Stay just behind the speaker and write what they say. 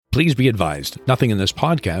Please be advised, nothing in this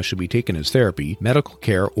podcast should be taken as therapy, medical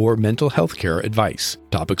care, or mental health care advice.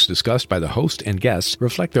 Topics discussed by the host and guests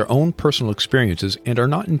reflect their own personal experiences and are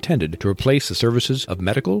not intended to replace the services of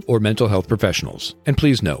medical or mental health professionals. And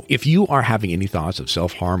please know, if you are having any thoughts of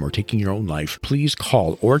self-harm or taking your own life, please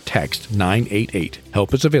call or text 988.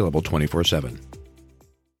 Help is available 24/7.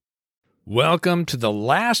 Welcome to the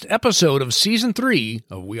last episode of Season 3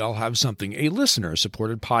 of We All Have Something, a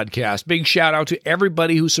listener-supported podcast. Big shout-out to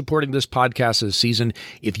everybody who's supporting this podcast this season.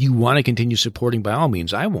 If you want to continue supporting, by all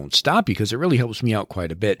means, I won't stop you because it really helps me out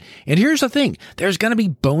quite a bit. And here's the thing. There's going to be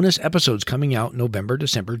bonus episodes coming out November,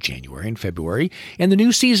 December, January, and February. And the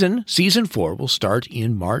new season, Season 4, will start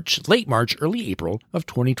in March, late March, early April of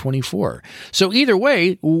 2024. So either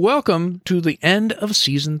way, welcome to the end of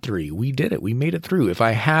Season 3. We did it. We made it through. If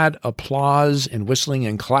I had applause and whistling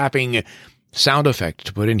and clapping sound effect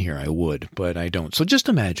to put in here, I would, but I don't. So just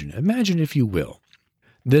imagine if you will.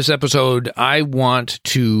 This episode, I want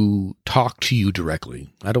to talk to you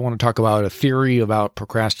directly. I don't want to talk about a theory about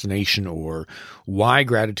procrastination or why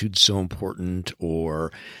gratitude's so important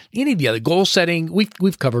or any of the other goal setting.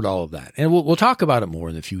 We've covered all of that, and we'll talk about it more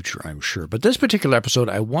in the future, I'm sure. But this particular episode,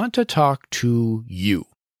 I want to talk to you.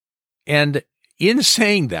 And in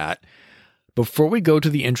saying that, before we go to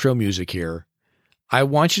the intro music here, I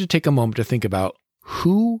want you to take a moment to think about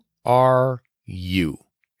who are you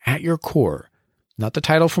at your core? Not the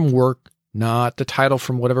title from work, not the title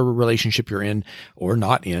from whatever relationship you're in or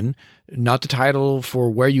not in, not the title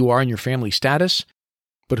for where you are in your family status,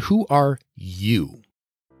 but who are you?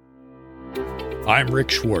 I'm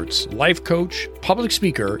Rick Schwartz, life coach, public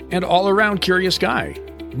speaker, and all-around curious guy.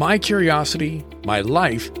 My curiosity, my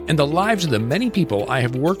life, and the lives of the many people I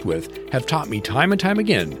have worked with have taught me time and time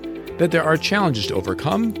again that there are challenges to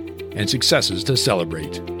overcome and successes to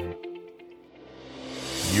celebrate.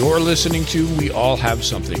 You're listening to We All Have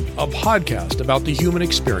Something, a podcast about the human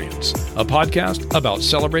experience, a podcast about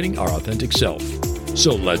celebrating our authentic self.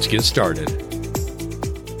 So let's get started.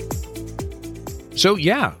 So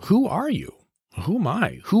yeah, who are you? Who am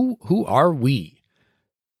I? Who are we?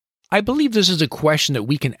 I believe this is a question that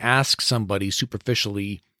we can ask somebody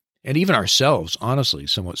superficially, and even ourselves, honestly,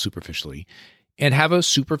 somewhat superficially, and have a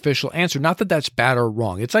superficial answer. Not that that's bad or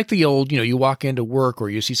wrong. It's like the old, you walk into work or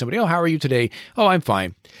you see somebody, oh, how are you today? Oh, I'm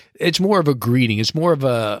fine. It's more of a greeting. It's more of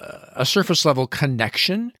a surface level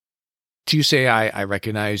connection to say, I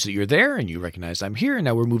recognize that you're there and you recognize I'm here, and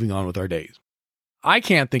now we're moving on with our days. I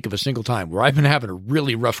can't think of a single time where I've been having a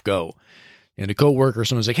really rough go and a coworker,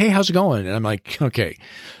 someone's like, hey, how's it going? And I'm like, okay,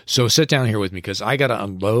 so sit down here with me because I got to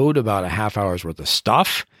unload about a half hour's worth of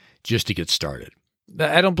stuff just to get started.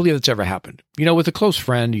 I don't believe that's ever happened. With a close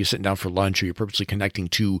friend, you're sitting down for lunch or you're purposely connecting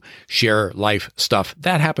to share life stuff.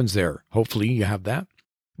 That happens there. Hopefully you have that.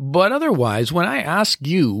 But otherwise, when I ask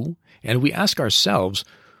you and we ask ourselves,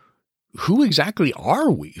 who exactly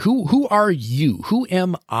are we? Who are you? Who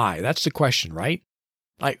am I? That's the question, right?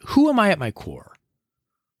 Like, who am I at my core?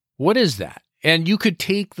 What is that? And you could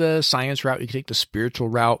take the science route, you could take the spiritual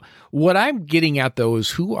route. What I'm getting at, though,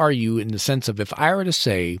 is who are you in the sense of if I were to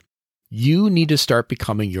say, you need to start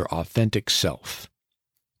becoming your authentic self.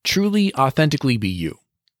 Truly, authentically be you.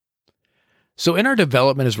 So in our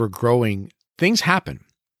development as we're growing, things happen.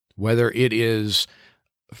 Whether it is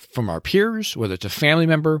from our peers, whether it's a family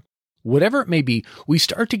member, whatever it may be, we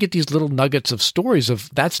start to get these little nuggets of stories of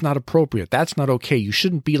that's not appropriate, that's not okay, you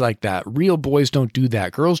shouldn't be like that, real boys don't do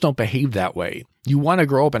that, girls don't behave that way. You want to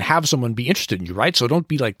grow up and have someone be interested in you, right? So don't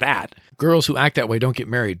be like that. Girls who act that way don't get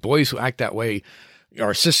married. Boys who act that way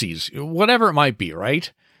are sissies, whatever it might be,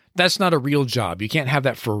 right? That's not a real job. You can't have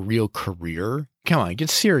that for a real career. Come on, get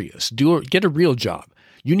serious. Get a real job.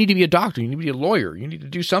 You need to be a doctor. You need to be a lawyer. You need to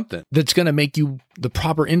do something that's going to make you the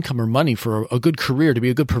proper income or money for a good career, to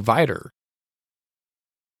be a good provider.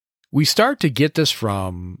 We start to get this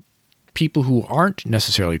from people who aren't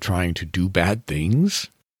necessarily trying to do bad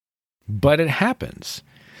things, but it happens.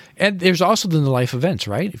 And there's also then the life events,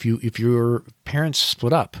 right? If your parents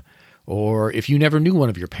split up, or if you never knew one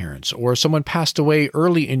of your parents, or someone passed away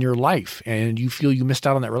early in your life and you feel you missed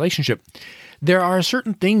out on that relationship, there are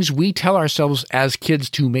certain things we tell ourselves as kids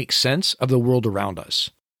to make sense of the world around us.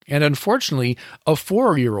 And unfortunately, a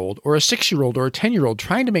 4-year-old or a 6-year-old or a 10-year-old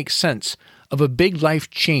trying to make sense of a big life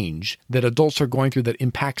change that adults are going through that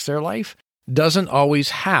impacts their life doesn't always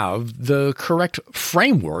have the correct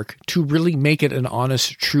framework to really make it an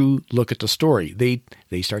honest, true look at the story.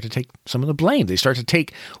 They start to take some of the blame. They start to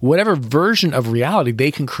take whatever version of reality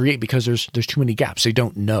they can create because there's too many gaps. They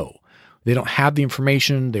don't know. They don't have the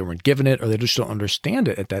information, they weren't given it, or they just don't understand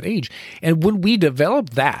it at that age. And when we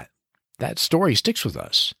develop that story sticks with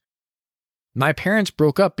us. My parents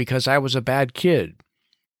broke up because I was a bad kid.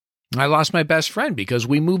 I lost my best friend because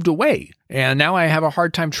we moved away. And now I have a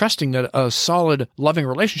hard time trusting that a solid, loving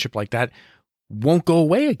relationship like that won't go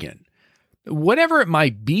away again. Whatever it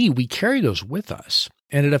might be, we carry those with us,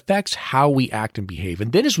 and it affects how we act and behave.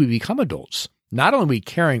 And then as we become adults, not only are we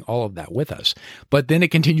carrying all of that with us, but then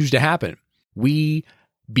it continues to happen. We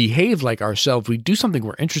behave like ourselves. We do something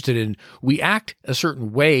we're interested in. We act a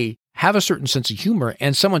certain way, have a certain sense of humor,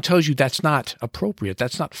 and someone tells you that's not appropriate.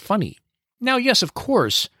 That's not funny. Now, yes, of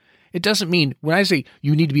course, it doesn't mean when I say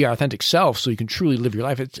you need to be your authentic self so you can truly live your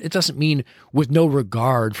life, it doesn't mean with no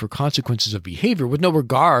regard for consequences of behavior, with no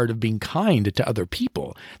regard of being kind to other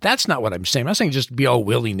people. That's not what I'm saying. I'm not saying just be all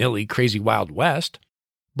willy-nilly, crazy Wild West.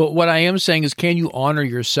 But what I am saying is, can you honor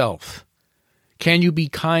yourself? Can you be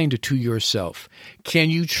kind to yourself? Can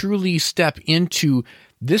you truly step into,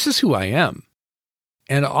 this is who I am?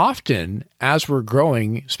 And often, as we're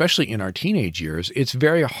growing, especially in our teenage years, it's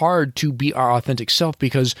very hard to be our authentic self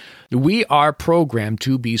because we are programmed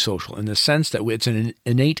to be social in the sense that it's an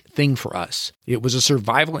innate thing for us. It was a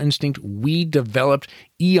survival instinct we developed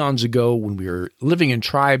eons ago when we were living in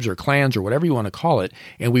tribes or clans or whatever you want to call it,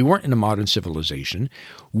 and we weren't in a modern civilization.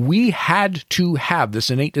 We had to have this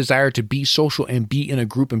innate desire to be social and be in a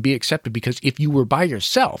group and be accepted, because if you were by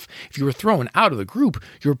yourself, if you were thrown out of the group,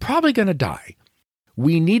 you're probably going to die.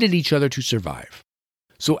 We needed each other to survive.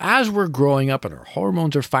 So as we're growing up and our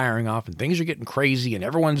hormones are firing off and things are getting crazy and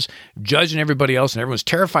everyone's judging everybody else and everyone's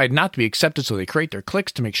terrified not to be accepted, so they create their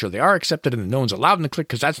cliques to make sure they are accepted and no one's allowed in the clique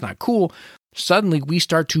because that's not cool, suddenly we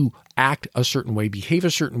start to act a certain way, behave a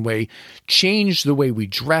certain way, change the way we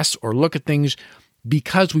dress or look at things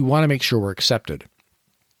because we want to make sure we're accepted.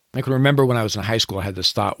 I can remember when I was in high school, I had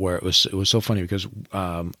this thought where it was so funny because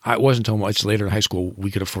it wasn't until much later in high school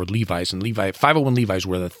we could afford Levi's, and 501 Levi's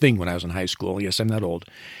were the thing when I was in high school. Yes, I'm that old.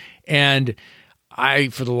 And I,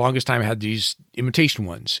 for the longest time, had these imitation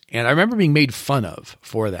ones, and I remember being made fun of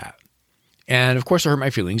for that. And of course, it hurt my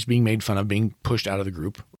feelings, being made fun of, being pushed out of the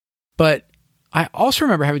group. But I also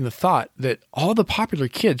remember having the thought that all the popular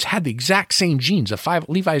kids had the exact same jeans of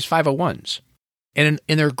Levi's 501s. And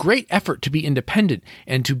in their great effort to be independent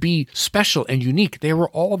and to be special and unique, they were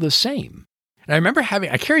all the same. And I remember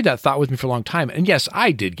I carried that thought with me for a long time. And yes,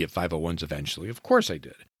 I did get 501s eventually. Of course I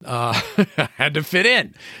did. I had to fit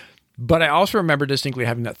in. But I also remember distinctly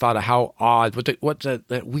having that thought of how odd,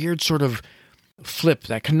 that weird sort of flip,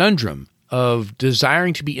 that conundrum of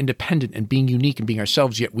desiring to be independent and being unique and being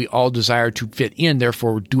ourselves, yet we all desire to fit in,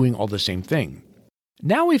 therefore doing all the same thing.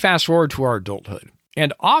 Now we fast forward to our adulthood.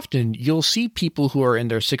 And often you'll see people who are in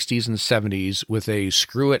their 60s and 70s with a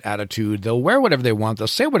screw it attitude. They'll wear whatever they want. They'll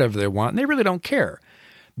say whatever they want, and they really don't care.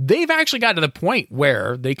 They've actually got to the point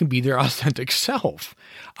where they can be their authentic self.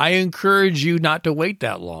 I encourage you not to wait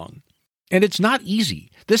that long. And it's not easy.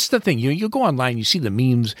 This is the thing. You go online, you see the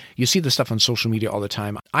memes, you see the stuff on social media all the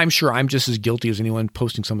time. I'm sure I'm just as guilty as anyone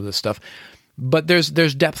posting some of this stuff. But there's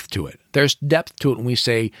depth to it. There's depth to it when we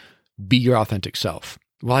say, be your authentic self.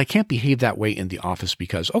 Well, I can't behave that way in the office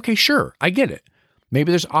because, okay, sure, I get it.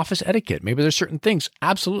 Maybe there's office etiquette. Maybe there's certain things.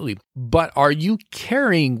 Absolutely. But are you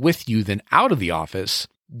carrying with you then out of the office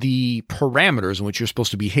the parameters in which you're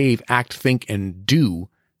supposed to behave, act, think, and do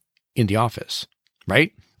in the office,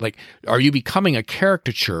 right? Like, are you becoming a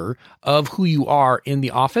caricature of who you are in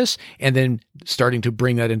the office and then starting to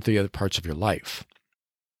bring that into the other parts of your life?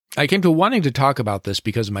 I came to wanting to talk about this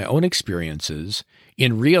because of my own experiences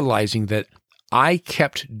in realizing that I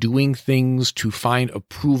kept doing things to find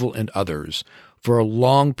approval in others for a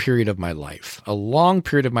long period of my life.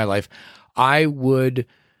 I would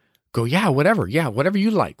go, yeah, whatever you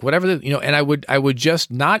like, and I would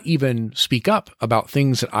just not even speak up about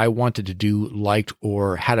things that I wanted to do, liked,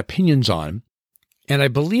 or had opinions on. And I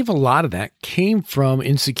believe a lot of that came from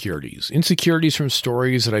insecurities from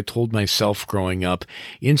stories that I told myself growing up,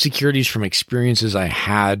 insecurities from experiences I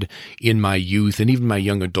had in my youth and even my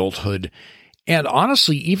young adulthood. And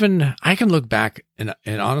honestly, even I can look back and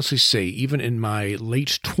honestly say, even in my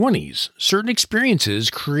late 20s, certain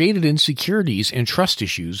experiences created insecurities and trust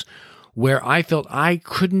issues where I felt I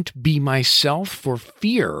couldn't be myself for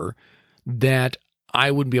fear that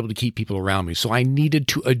I wouldn't be able to keep people around me. So I needed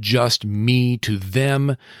to adjust me to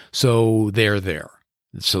them so they're there.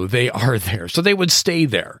 So they are there. So they would stay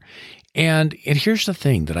there. And here's the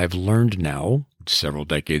thing that I've learned now, several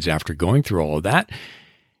decades after going through all of that,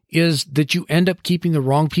 is that you end up keeping the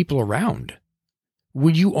wrong people around.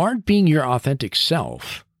 When you aren't being your authentic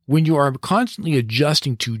self, when you are constantly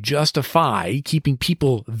adjusting to justify keeping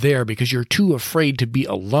people there because you're too afraid to be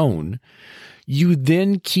alone, you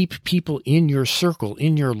then keep people in your circle,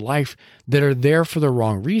 in your life, that are there for the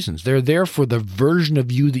wrong reasons. They're there for the version of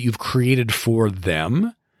you that you've created for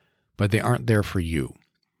them, but they aren't there for you.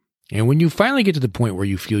 And when you finally get to the point where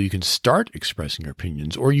you feel you can start expressing your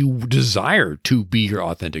opinions, or you desire to be your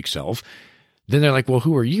authentic self, then they're like, well,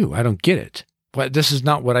 who are you? I don't get it. But this is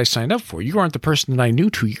not what I signed up for. You aren't the person that I knew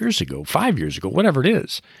 2 years ago, 5 years ago, whatever it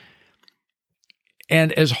is.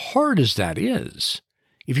 And as hard as that is,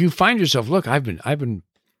 if you find yourself, look, I've been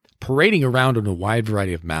parading around in a wide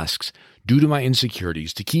variety of masks due to my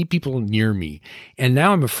insecurities to keep people near me. And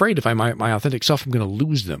now I'm afraid if I'm my authentic self, I'm going to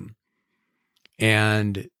lose them.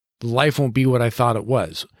 And life won't be what I thought it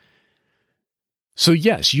was. So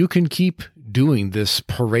yes, you can keep doing this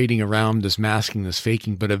parading around, this masking, this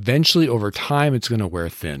faking, but eventually over time, it's going to wear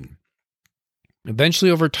thin.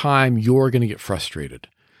 Eventually over time, you're going to get frustrated.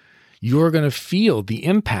 You're going to feel the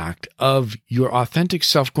impact of your authentic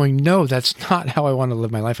self going, no, that's not how I want to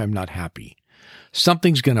live my life. I'm not happy.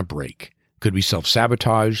 Something's going to break. Could be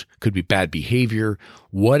self-sabotage, could be bad behavior,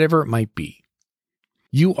 whatever it might be.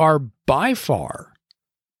 You are by far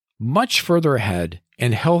much further ahead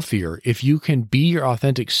and healthier if you can be your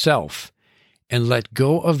authentic self and let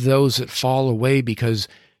go of those that fall away because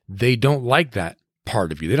they don't like that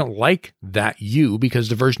part of you. They don't like that you because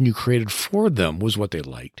the version you created for them was what they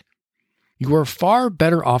liked. You are far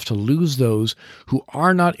better off to lose those who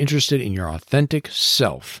are not interested in your authentic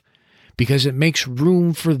self because it makes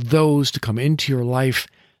room for those to come into your life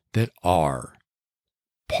that are.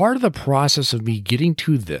 Part of the process of me getting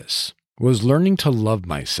to this was learning to love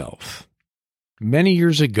myself. Many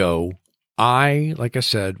years ago, I, like I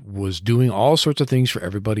said, was doing all sorts of things for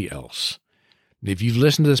everybody else. If you've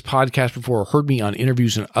listened to this podcast before or heard me on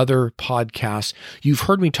interviews and other podcasts, you've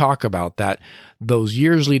heard me talk about that, those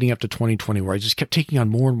years leading up to 2020 where I just kept taking on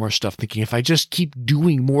more and more stuff, thinking if I just keep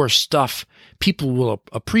doing more stuff, people will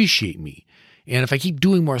appreciate me. And if I keep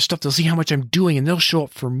doing more stuff, they'll see how much I'm doing and they'll show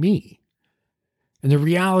up for me. And the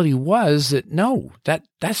reality was that no,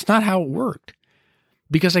 that's not how it worked.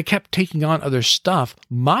 Because I kept taking on other stuff,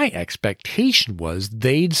 my expectation was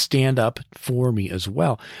they'd stand up for me as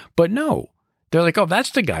well. But no, they're like, oh,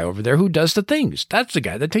 that's the guy over there who does the things. That's the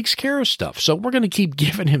guy that takes care of stuff. So we're going to keep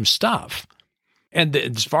giving him stuff. And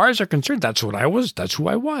as far as they're concerned, that's what I was. That's who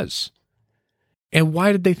I was. And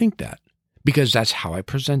why did they think that? Because that's how I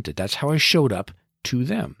presented. That's how I showed up to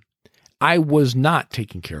them. I was not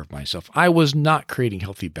taking care of myself. I was not creating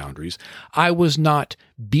healthy boundaries. I was not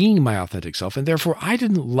being my authentic self, and therefore I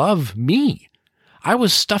didn't love me. I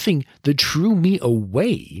was stuffing the true me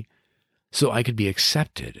away so I could be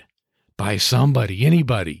accepted by somebody,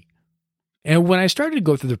 anybody. And when I started to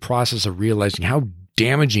go through the process of realizing how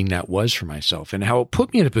damaging that was for myself and how it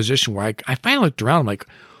put me in a position where I finally looked around, I'm like,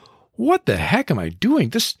 what the heck am I doing?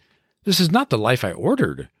 This is not the life I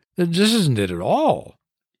ordered. This isn't it at all.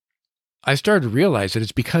 I started to realize that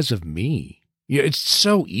it's because of me. It's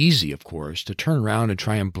so easy, of course, to turn around and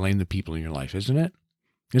try and blame the people in your life, isn't it?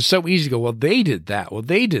 It's so easy to go, well, they did that. Well,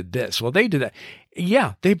 they did this. Well, they did that.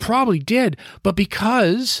 Yeah, they probably did. But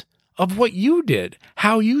because of what you did,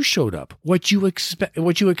 how you showed up, what you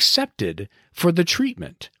accepted for the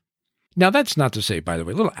treatment. Now, that's not to say, by the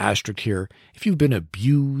way, a little asterisk here, if you've been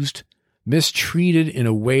abused, mistreated in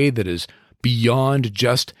a way that is beyond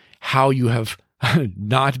just how you have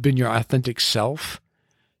not been your authentic self.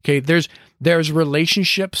 Okay, there's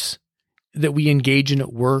relationships that we engage in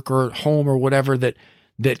at work or at home or whatever that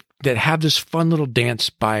have this fun little dance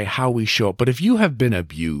by how we show up. But if you have been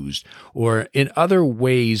abused or in other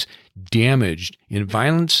ways damaged in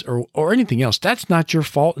violence or anything else, that's not your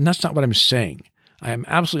fault, and that's not what I'm saying. I am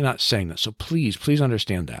absolutely not saying that. So please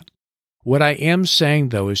understand that. What I am saying,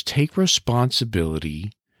 though, is take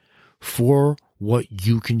responsibility for what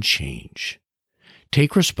you can change.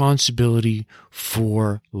 Take responsibility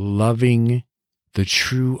for loving the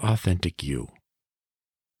true, authentic you.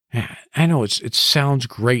 I know it sounds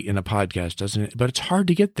great in a podcast, doesn't it? But it's hard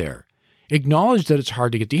to get there. Acknowledge that it's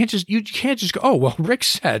hard to get there. You can't just go, oh, well, Rick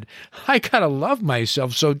said, I got to love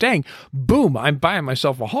myself, so dang, boom, I'm buying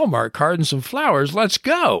myself a Hallmark card and some flowers. Let's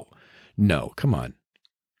go. No, come on.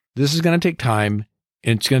 This is going to take time,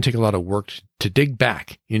 and it's going to take a lot of work to dig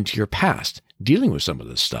back into your past, dealing with some of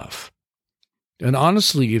this stuff. And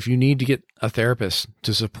honestly, if you need to get a therapist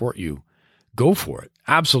to support you, go for it.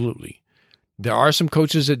 Absolutely. There are some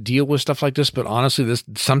coaches that deal with stuff like this, but honestly,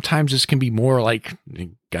 sometimes this can be more like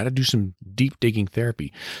you got to do some deep digging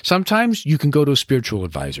therapy. Sometimes you can go to a spiritual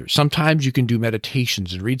advisor. Sometimes you can do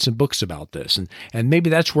meditations and read some books about this, and maybe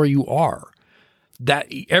that's where you are. that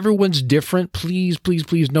everyone's different. Please, please,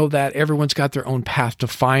 please know that everyone's got their own path to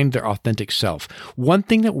find their authentic self. One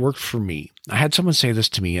thing that worked for me, I had someone say this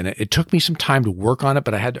to me, and it took me some time to work on it,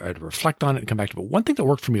 but I had to reflect on it and come back to it. But one thing that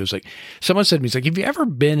worked for me was like, someone said to me, it's like, have you ever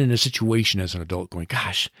been in a situation as an adult going,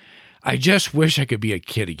 gosh, I just wish I could be a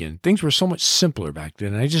kid again. Things were so much simpler back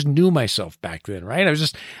then. And I just knew myself back then, right? I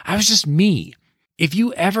was just me. If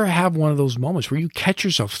you ever have one of those moments where you catch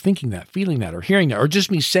yourself thinking that, feeling that, or hearing that, or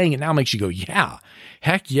just me saying it now makes you go, yeah,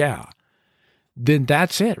 heck yeah, then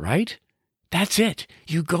that's it, right? That's it.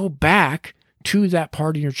 You go back to that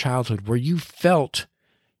part in your childhood where you felt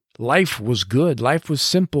life was good. Life was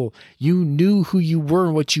simple. You knew who you were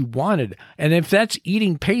and what you wanted. And if that's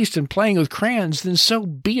eating paste and playing with crayons, then so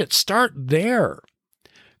be it. Start there.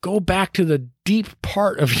 Go back to the deep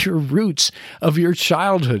part of your roots of your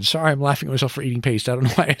childhood. Sorry, I'm laughing at myself for eating paste. I don't know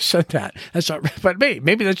why I said that. That's not, but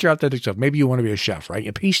maybe that's your authentic self. Maybe you want to be a chef, right?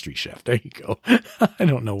 A pastry chef. There you go. I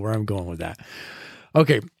don't know where I'm going with that.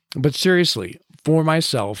 Okay. But seriously, for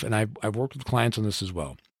myself, and I've worked with clients on this as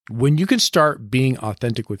well, when you can start being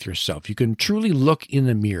authentic with yourself, you can truly look in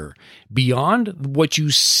the mirror beyond what you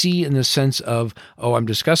see in the sense of, oh, I'm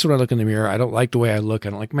disgusted when I look in the mirror. I don't like the way I look. I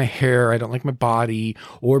don't like my hair. I don't like my body.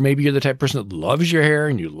 Or maybe you're the type of person that loves your hair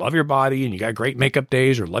and you love your body and you got great makeup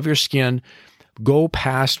days or love your skin. Go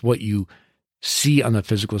past what you see on the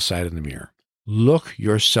physical side of the mirror. Look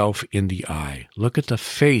yourself in the eye. Look at the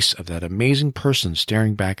face of that amazing person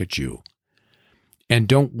staring back at you. And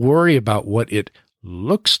don't worry about what it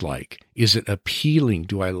looks like. Is it appealing?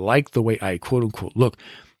 Do I like the way I quote unquote look?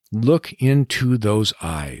 Look into those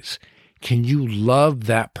eyes. Can you love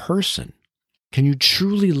that person? Can you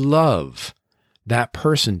truly love that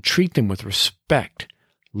person? Treat them with respect,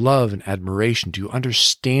 love, and admiration. Do you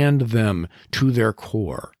understand them to their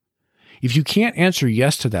core? If you can't answer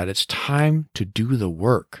yes to that, it's time to do the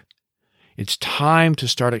work. It's time to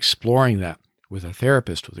start exploring that with a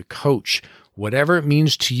therapist, with a coach, whatever it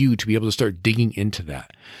means to you to be able to start digging into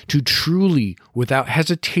that, to truly, without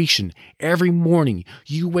hesitation, every morning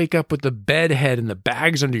you wake up with the bed head and the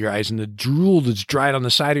bags under your eyes and the drool that's dried on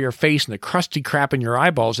the side of your face and the crusty crap in your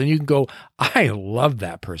eyeballs, and you can go, I love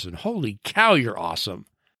that person. Holy cow, you're awesome.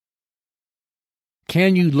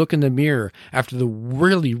 Can you look in the mirror after the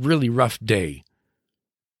really, really rough day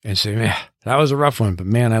and say, man, that was a rough one, but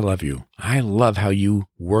man, I love you. I love how you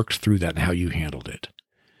worked through that and how you handled it.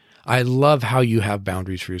 I love how you have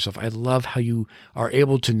boundaries for yourself. I love how you are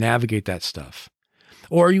able to navigate that stuff.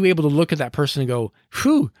 Or are you able to look at that person and go,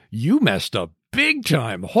 whew, you messed up big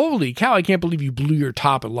time. Holy cow, I can't believe you blew your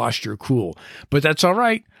top and lost your cool. But that's all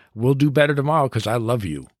right. We'll do better tomorrow because I love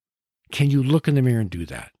you. Can you look in the mirror and do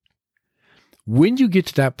that? When you get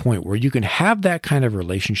to that point where you can have that kind of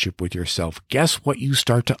relationship with yourself, guess what you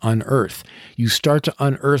start to unearth? You start to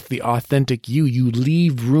unearth the authentic you. You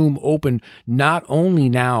leave room open not only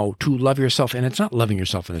now to love yourself, and it's not loving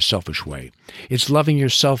yourself in a selfish way. It's loving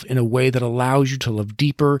yourself in a way that allows you to love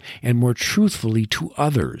deeper and more truthfully to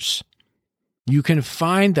others. You can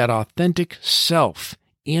find that authentic self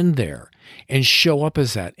in there and show up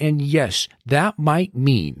as that. And yes, that might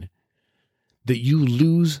mean that you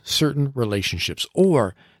lose certain relationships,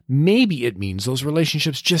 or maybe it means those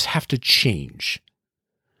relationships just have to change.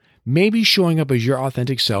 Maybe showing up as your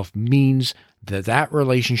authentic self means that that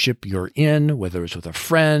relationship you're in, whether it's with a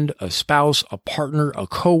friend, a spouse, a partner, a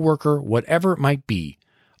coworker, whatever it might be,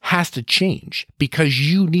 has to change because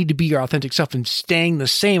you need to be your authentic self, and staying the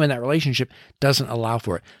same in that relationship doesn't allow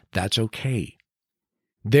for it. That's okay.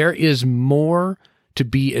 There is more to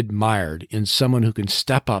be admired in someone who can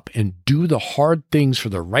step up and do the hard things for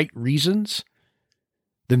the right reasons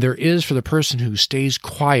than there is for the person who stays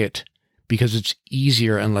quiet because it's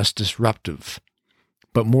easier and less disruptive,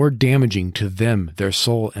 but more damaging to them, their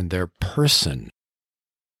soul, and their person.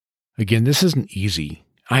 Again, this isn't easy.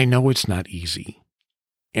 I know it's not easy.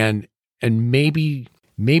 And maybe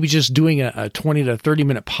just doing a 20 to 30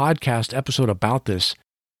 minute podcast episode about this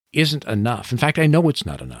isn't enough. In fact, I know it's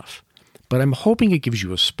not enough. But I'm hoping it gives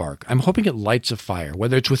you a spark. I'm hoping it lights a fire,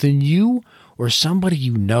 whether it's within you or somebody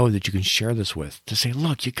you know that you can share this with, to say,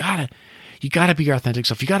 look, you gotta be your authentic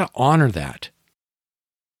self. You gotta honor that.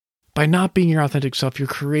 By not being your authentic self, you're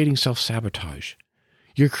creating self-sabotage.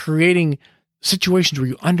 You're creating situations where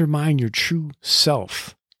you undermine your true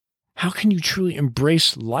self. How can you truly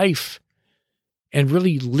embrace life and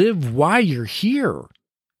really live why you're here?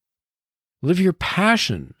 Live your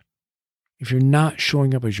passion. If you're not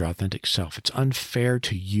showing up as your authentic self, it's unfair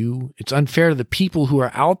to you. It's unfair to the people who are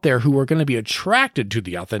out there who are going to be attracted to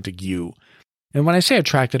the authentic you. And when I say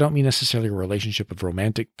attract, I don't mean necessarily a relationship of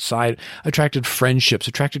romantic side. Attracted friendships,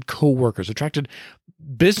 attracted coworkers, attracted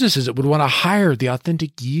businesses that would want to hire the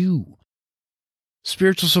authentic you.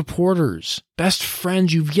 Spiritual supporters, best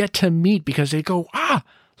friends you've yet to meet because they go,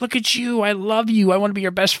 look at you. I love you. I want to be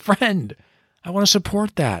your best friend. I want to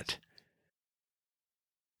support that.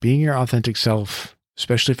 Being your authentic self,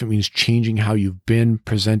 especially if it means changing how you've been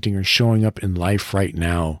presenting or showing up in life right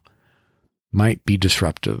now, might be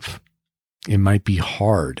disruptive. It might be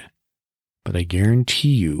hard, but I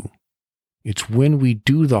guarantee you, it's when we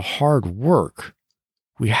do the hard work,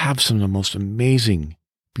 we have some of the most amazing,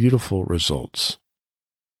 beautiful results.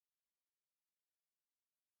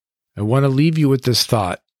 I want to leave you with this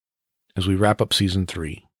thought as we wrap up season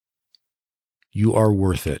 3. You are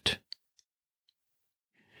worth it.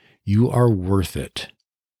 You are worth it.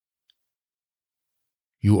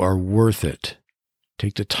 You are worth it.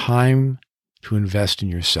 Take the time to invest in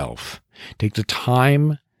yourself. Take the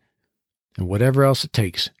time and whatever else it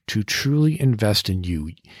takes to truly invest in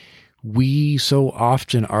you. We so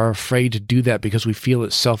often are afraid to do that because we feel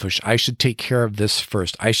it's selfish. I should take care of this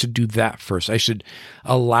first. I should do that first. I should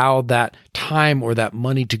allow that time or that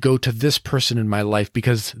money to go to this person in my life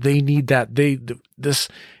because they need that.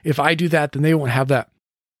 If I do that, then they won't have that.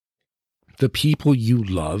 The people you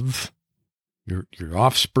love, your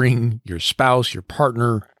offspring, your spouse, your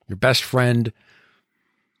partner, your best friend,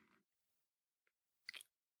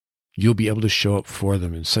 you'll be able to show up for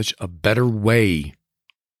them in such a better way,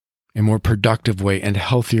 a more productive way, and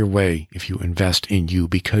healthier way if you invest in you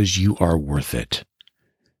because you are worth it.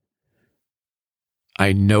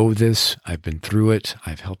 I know this. I've been through it.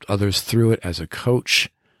 I've helped others through it as a coach.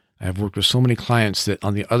 I've worked with so many clients that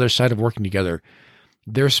on the other side of working together,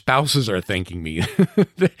 their spouses are thanking me.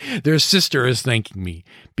 Their sister is thanking me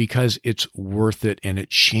because it's worth it and it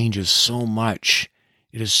changes so much.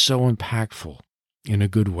 It is so impactful in a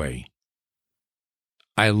good way.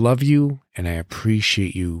 I love you and I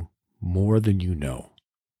appreciate you more than you know.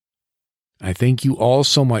 I thank you all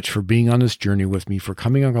so much for being on this journey with me, for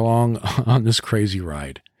coming along on this crazy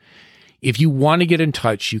ride. If you want to get in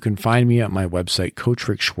touch, you can find me at my website,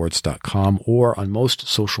 coachrickschwartz.com, or on most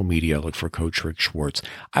social media, look for Coach Rick Schwartz.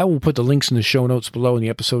 I will put the links in the show notes below in the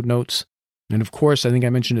episode notes. And of course, I think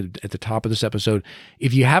I mentioned it at the top of this episode.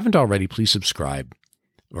 If you haven't already, please subscribe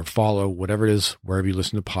or follow, whatever it is, wherever you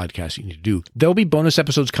listen to podcasts you need to do. There'll be bonus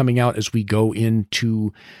episodes coming out as we go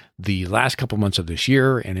into the last couple months of this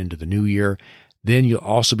year and into the new year. Then you'll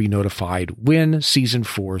also be notified when season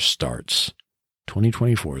 4 starts.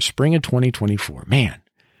 2024, spring of 2024. Man,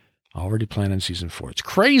 already planning season 4. It's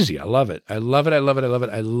crazy. I love it. I love it. I love it. I love it.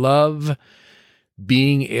 I love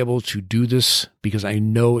being able to do this because I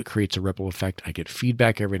know it creates a ripple effect. I get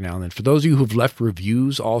feedback every now and then. For those of you who've left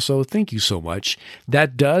reviews also, thank you so much.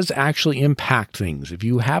 That does actually impact things. If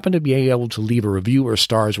you happen to be able to leave a review or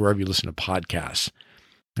stars wherever you listen to podcasts,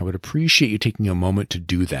 I would appreciate you taking a moment to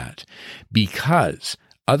do that because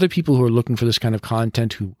other people who are looking for this kind of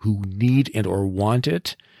content, who need and or want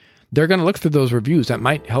it, they're going to look through those reviews. That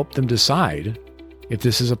might help them decide if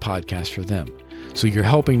this is a podcast for them. So you're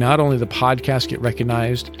helping not only the podcast get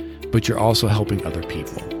recognized, but you're also helping other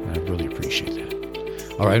people. And I really appreciate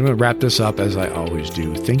that. All right, I'm going to wrap this up as I always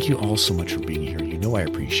do. Thank you all so much for being here. You know I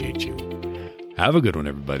appreciate you. Have a good one,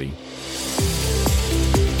 everybody.